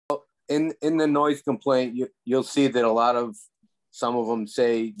in the noise complaint, you'll see that some of them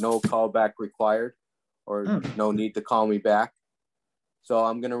say no callback required or no need to call me back. So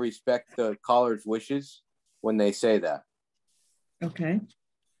I'm going to respect the caller's wishes when they say that. Okay.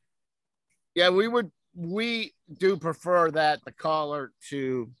 Yeah, we do prefer that the caller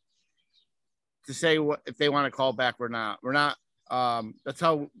to say what if they want to call back or not. We're not. That's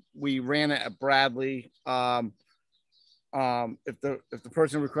how we ran it at Bradley. If the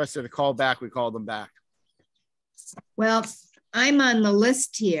person requested a call back, we called them back. Well, I'm on the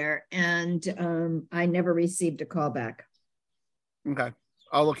list here, and I never received a call back. Okay,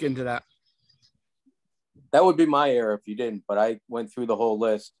 I'll look into that. That would be my error if you didn't, but I went through the whole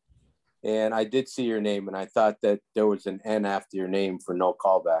list and I did see your name and I thought that there was an N after your name for no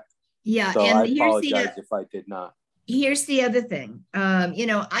callback. Yeah. So and I apologize if I did not. Here's the other thing.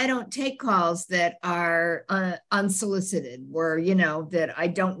 I don't take calls that are unsolicited where, that I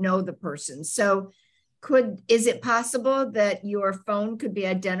don't know the person. So is it possible that your phone could be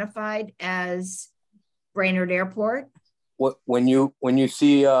identified as Brainard Airport? When you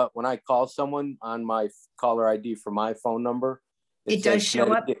see when I call someone on my caller ID for my phone number, it does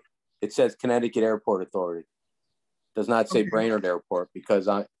show up. It says Connecticut Airport Authority. It does not say Brainard Airport because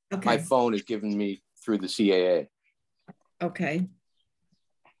my phone is given me through the CAA. Okay.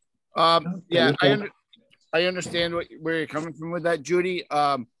 Yeah, I understand where you're coming from with that, Judy.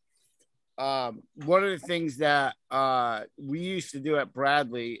 One of the things that we used to do at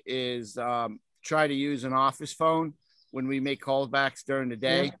Bradley is try to use an office phone when we make callbacks during the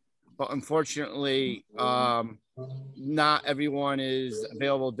day. Yeah. But unfortunately, not everyone is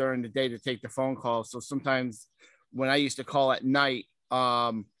available during the day to take the phone call. So sometimes when I used to call at night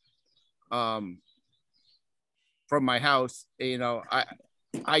from my house,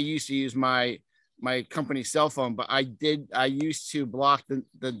 I used to use my company cell phone, but I used to block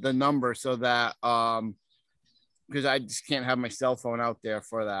the number so that because I just can't have my cell phone out there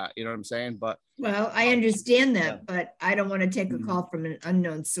for that. You know what I'm saying? But well, I understand that, but I don't want to take a call from an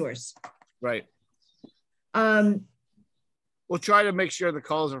unknown source. Right. We'll try to make sure the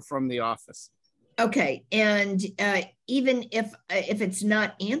calls are from the office. Okay. And even if it's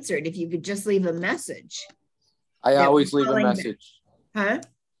not answered, if you could just leave a message. I always leave a message. Huh?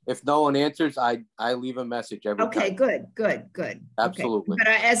 If no one answers, I leave a message every time. Good. Absolutely. Okay. But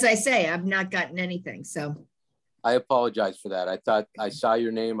as I say, I've not gotten anything. So I apologize for that. I thought I saw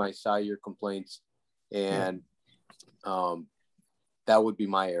your name, I saw your complaints, and that would be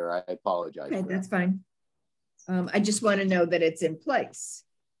my error. I apologize. Okay, that's fine. I just want to know that it's in place.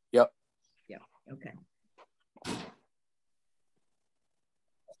 Yep. Yeah. Okay.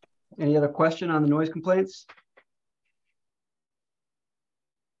 Any other question on the noise complaints?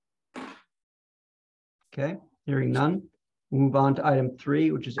 Okay, hearing none. We'll move on to item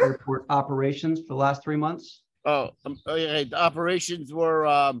 3, which is airport operations for the last 3 months. Yeah. The operations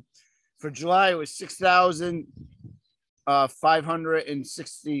were for July, it was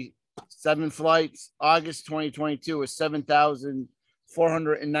 6,567 flights. August 2022 was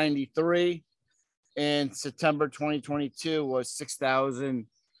 7,493, and September 2022 was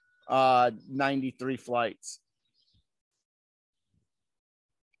 6,093 flights.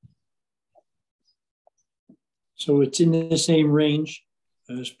 So it's in the same range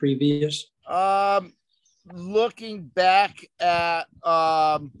as previous? Looking back at,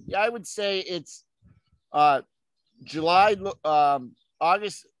 I would say it's July,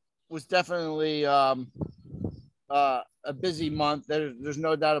 August was definitely a busy month. There's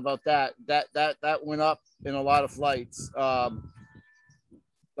no doubt about that. That went up in a lot of flights.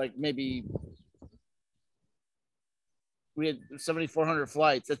 Like maybe we had 7,400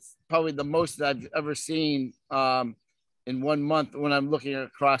 flights. That's probably the most that I've ever seen in 1 month when I'm looking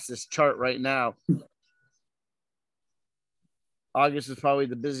across this chart right now. August is probably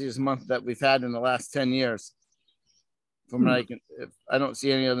the busiest month that we've had in the last 10 years. From what I don't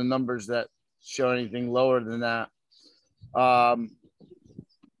see any other numbers that show anything lower than that.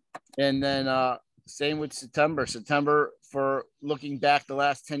 And then same with September. September, for looking back the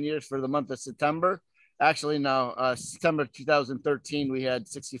last 10 years for the month of September, actually no, September 2013, we had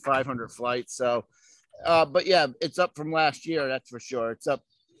 6,500 flights. So, but yeah, it's up from last year. That's for sure. It's up.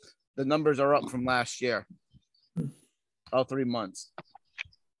 The numbers are up from last year. All 3 months.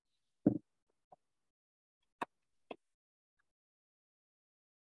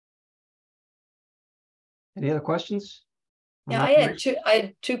 Any other questions? Yeah, I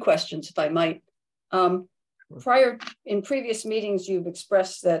had two questions, if I might. In previous meetings, you've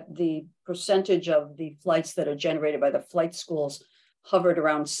expressed that the percentage of the flights that are generated by the flight schools hovered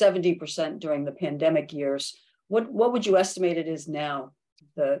around 70% during the pandemic years. What would you estimate it is now?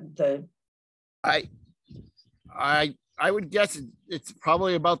 The I would guess it's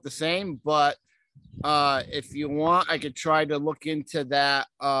probably about the same, but if you want, I could try to look into that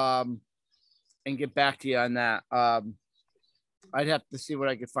and get back to you on that. I'd have to see what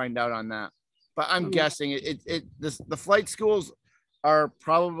I could find out on that, but I'm guessing the flight schools are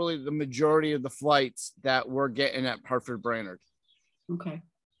probably the majority of the flights that we're getting at Hartford Brainard. Okay.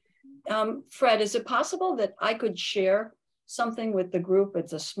 Fred, is it possible that I could share something with the group?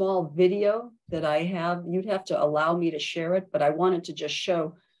 It's a small video that I have. You'd have to allow me to share it, but I wanted to just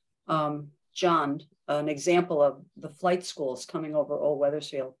show John an example of the flight schools coming over Old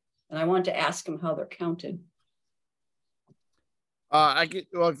Wethersfield. And I wanted to ask him how they're counted.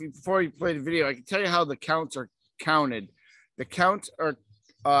 Before you play the video, I can tell you how the counts are counted. The counts are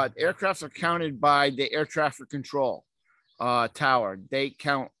aircrafts are counted by the air traffic control tower. They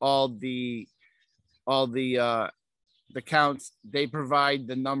count all the counts. They provide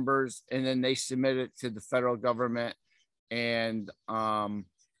the numbers, and then they submit it to the federal government. And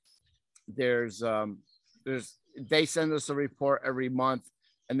they send us a report every month.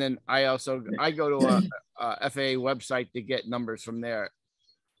 And then I go to a FAA website to get numbers from there,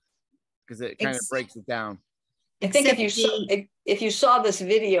 because it kind of breaks it down. I think if you saw this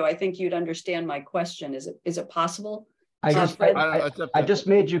video, I think you'd understand my question. Is it possible? I just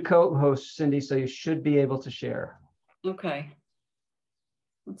made you co-host, Cindy, so you should be able to share. Okay.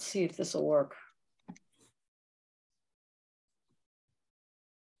 Let's see if this will work.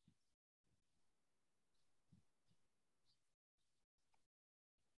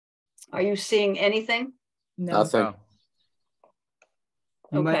 Are you seeing anything? No. Nothing.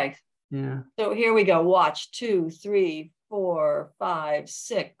 Okay. Yeah. So here we go. Watch 2, 3, 4, 5,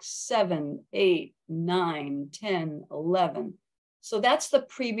 6, 7, 8, 9, 10, 11. So that's the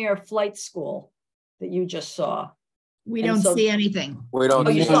Premier Flight School that you just saw. We don't see anything. We don't.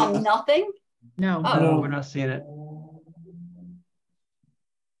 Oh, you saw nothing? No. Oh. No, we're not seeing it.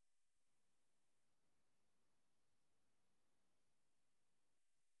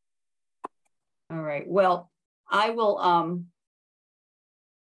 All right. Well, I will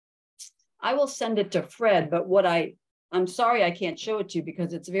send it to Fred, but I'm sorry I can't show it to you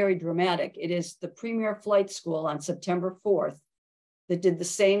because it's very dramatic. It is the Premier Flight School on September 4th that did the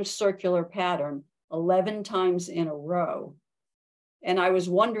same circular pattern 11 times in a row. And I was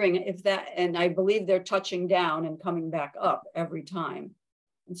wondering if and I believe they're touching down and coming back up every time.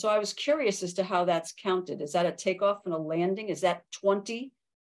 And so I was curious as to how that's counted. Is that a takeoff and a landing? Is that 20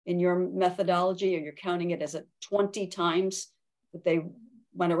 in your methodology, or you're counting it as 20 times that they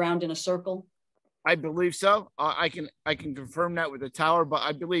went around in a circle? I believe so. I can confirm that with the tower, but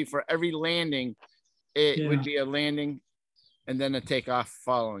I believe for every landing, it would be a landing and then a takeoff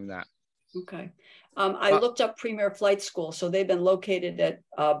following that. Okay. I looked up Premier Flight School. So they've been located at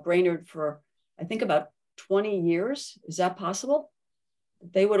Brainard for, I think, about 20 years. Is that possible?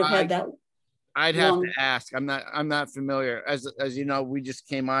 They would have had that. I'd have to ask. I'm not familiar. As you know, we just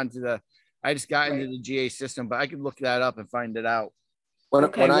came on to I just got into the GA system, but I could look that up and find it out.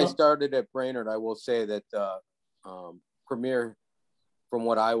 When I started at Brainard, I will say that Premier, from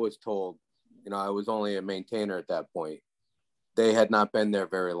what I was told, I was only a maintainer at that point. They had not been there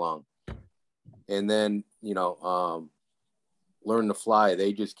very long. And then, Learn to Fly,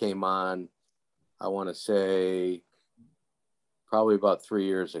 they just came on, I want to say, probably about 3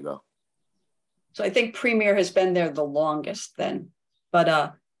 years ago. So I think Premier has been there the longest then.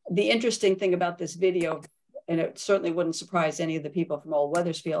 But the interesting thing about this video, and it certainly wouldn't surprise any of the people from Old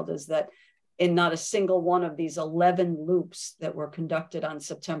Wethersfield, is that in not a single one of these 11 loops that were conducted on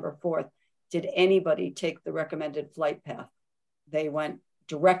September 4th, did anybody take the recommended flight path. They went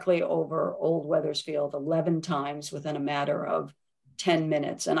directly over Old Wethersfield 11 times within a matter of 10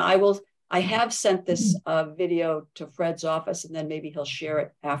 minutes. And I have sent this video to Fred's office, and then maybe he'll share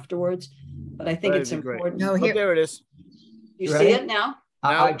it afterwards. But I think it's important. No, there it is. You see it now?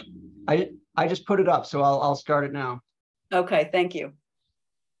 I just put it up, so I'll start it now. Okay, thank you.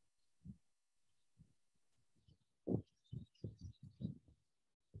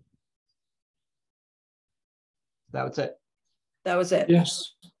 That was it. That was it.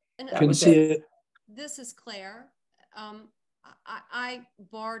 Yes, And I can see it. This is Claire. I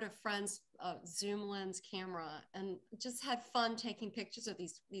borrowed a friend's zoom lens camera and just had fun taking pictures of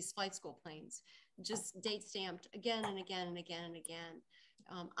these flight school planes, just date stamped again and again and again and again.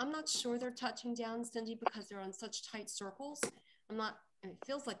 I'm not sure they're touching down, Cindy, because they're on such tight circles. It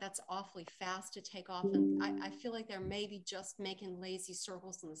feels like that's awfully fast to take off. And I feel like they're maybe just making lazy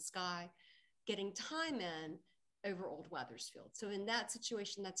circles in the sky, getting time in over Old Wethersfield. So in that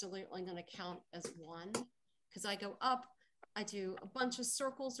situation, that's only going to count as one, because I go up I do a bunch of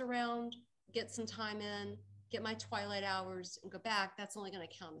circles around, get some time in, get my twilight hours and go back, that's only going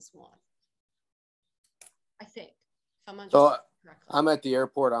to count as one. I think. So I'm at the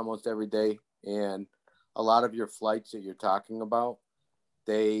airport almost every day, and a lot of your flights that you're talking about,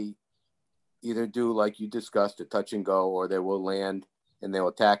 they either do, like you discussed, a touch and go, or they will land and they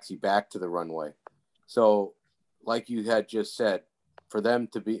will taxi back to the runway. So like you had just said, for them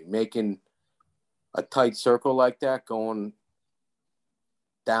to be making a tight circle like that, going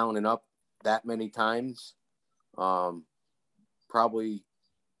down and up that many times, probably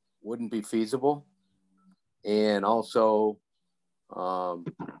wouldn't be feasible. And also,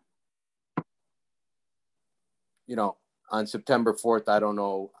 you know, on September 4th, I don't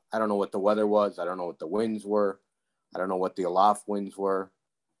know what the weather was. I don't know what the winds were. I don't know what the aloft winds were.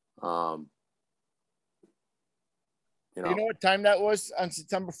 You know what time that was on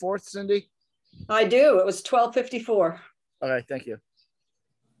September 4th, Cindy? I do. It was 12:54. Okay, thank you.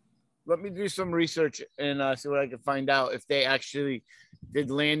 Let me do some research and see what I can find out if they actually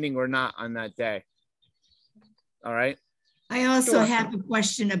did landing or not on that day. All right. I also have a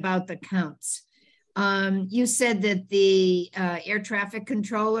question about the counts. You said that the air traffic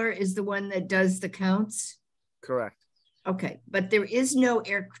controller is the one that does the counts? Correct. Okay, but there is no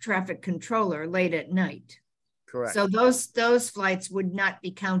air traffic controller late at night. Correct. So those flights would not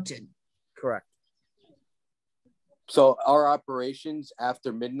be counted. Correct. So our operations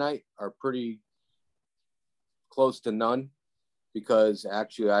after midnight are pretty close to none, because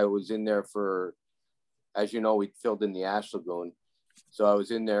actually I was in there for, as you know, we filled in the Ash Lagoon. So I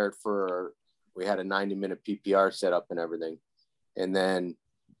was in there we had a 90-minute PPR set up and everything. And then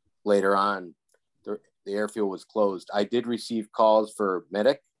later on, the airfield was closed. I did receive calls for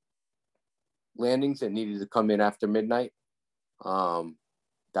medic landings that needed to come in after midnight. That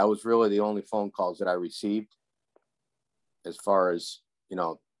was really the only phone calls that I received as far as, you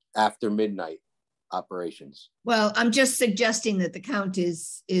know, after midnight operations. Well, I'm just suggesting that the count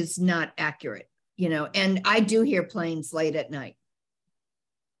is not accurate, you know, and I do hear planes late at night.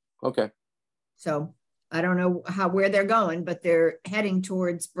 Okay. So I don't know where they're going, but they're heading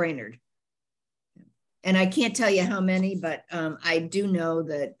towards Brainard. And I can't tell you how many, but I do know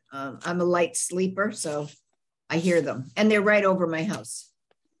that I'm a light sleeper, so I hear them. And they're right over my house.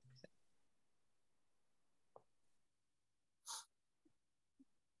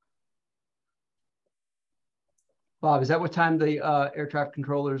 Bob, is that what time the air traffic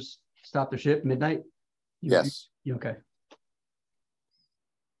controllers stop their ship? Midnight? Yes. Okay.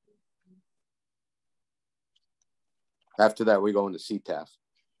 After that, we go into CTAF.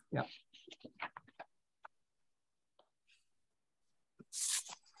 Yeah.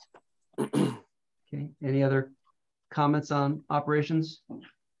 Okay. Any other comments on operations?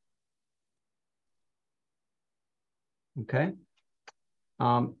 Okay.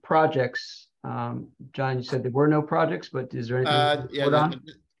 Projects. John, you said there were no projects, but is there anything? Yeah.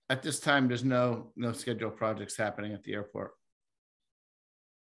 At this time, there's no scheduled projects happening at the airport.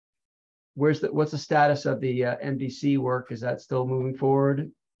 What's the status of the NBC work? Is that still moving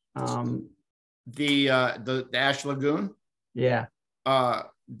forward? The Ash Lagoon? Yeah.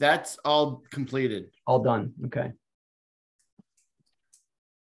 That's all completed. All done. Okay.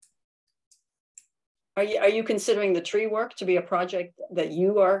 Are you considering the tree work to be a project that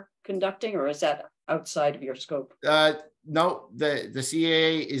you are conducting, or is that outside of your scope? No, the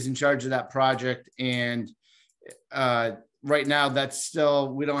CAA is in charge of that project, and right now that's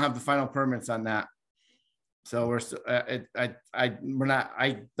still, we don't have the final permits on that, so we're still, I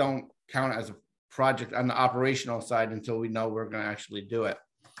don't count it as a project on the operational side until we know we're going to actually do it.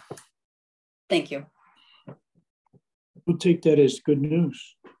 Thank you. We'll take that as good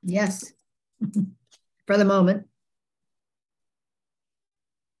news. Yes. For the moment.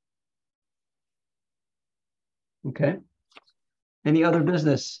 Okay. Any other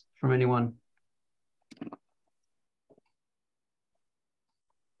business from anyone?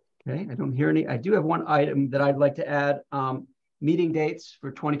 Okay, I don't hear any. I do have one item that I'd like to add. Meeting dates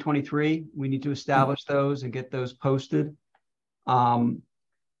for 2023. We need to establish those and get those posted.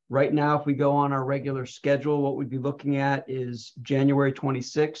 Right now, if we go on our regular schedule, what we'd be looking at is January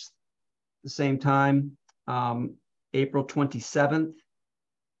 26th, the same time, April 27th,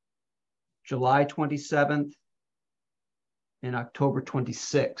 July 27th, and October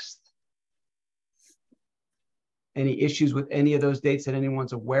 26th. Any issues with any of those dates that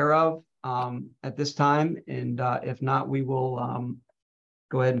anyone's aware of at this time? And if not, we will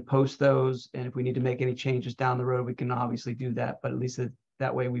go ahead and post those. And if we need to make any changes down the road, we can obviously do that. But at least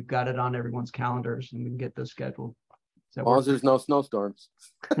that way we've got it on everyone's calendars and we can get those scheduled. As long as there's no snowstorms.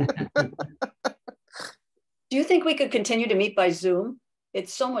 Do you think we could continue to meet by Zoom?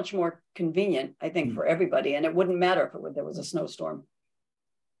 It's so much more convenient, I think, for everybody, and it wouldn't matter if there was a snowstorm.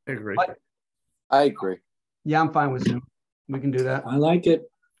 I agree. I agree. Yeah, I'm fine with Zoom. We can do that. I like it.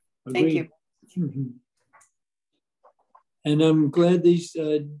 Agreed. Thank you. And I'm glad these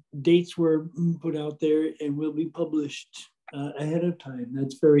dates were put out there and will be published ahead of time.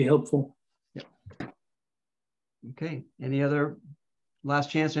 That's very helpful. Yep. Okay. Any other last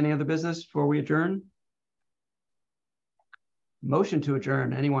chance? Any other business before we adjourn? Motion to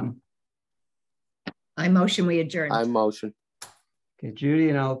adjourn. Anyone? I motion we adjourn. I motion. Okay, Judy,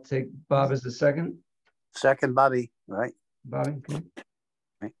 and I'll take Bob as the second. Second, Bobby, right? Bobby, okay.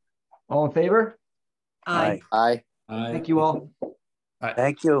 Right. All in favor? Aye. Aye. Thank you all.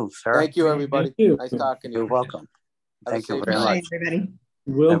 Thank you, sir. Thank you, everybody. Thank you. Nice talking to You're you. welcome. Have a Thank you safe very night. Bye, much. everybody.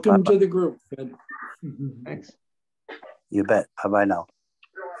 Welcome bye-bye. to the group, Fred. Thanks. You bet. Bye-bye now.